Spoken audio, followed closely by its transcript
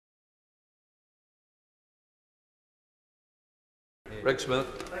Rick-Smith.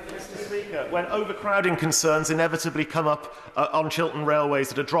 Thank you, Mr. Speaker. When overcrowding concerns inevitably come up on Chiltern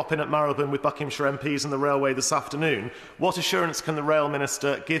Railways at a drop-in at Marylebone with Buckinghamshire MPs and the railway this afternoon, what assurance can the Rail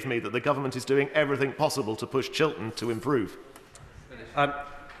Minister give me that the Government is doing everything possible to push Chiltern to improve?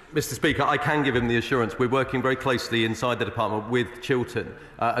 Mr. Speaker, I can give him the assurance. We're working very closely inside the department with Chiltern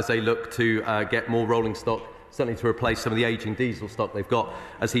as they look to get more rolling stock, certainly to replace some of the ageing diesel stock they've got.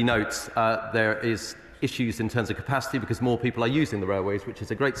 As he notes, there is issues in terms of capacity because more people are using the railways, which is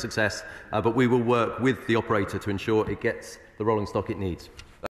a great success, but we will work with the operator to ensure it gets the rolling stock it needs.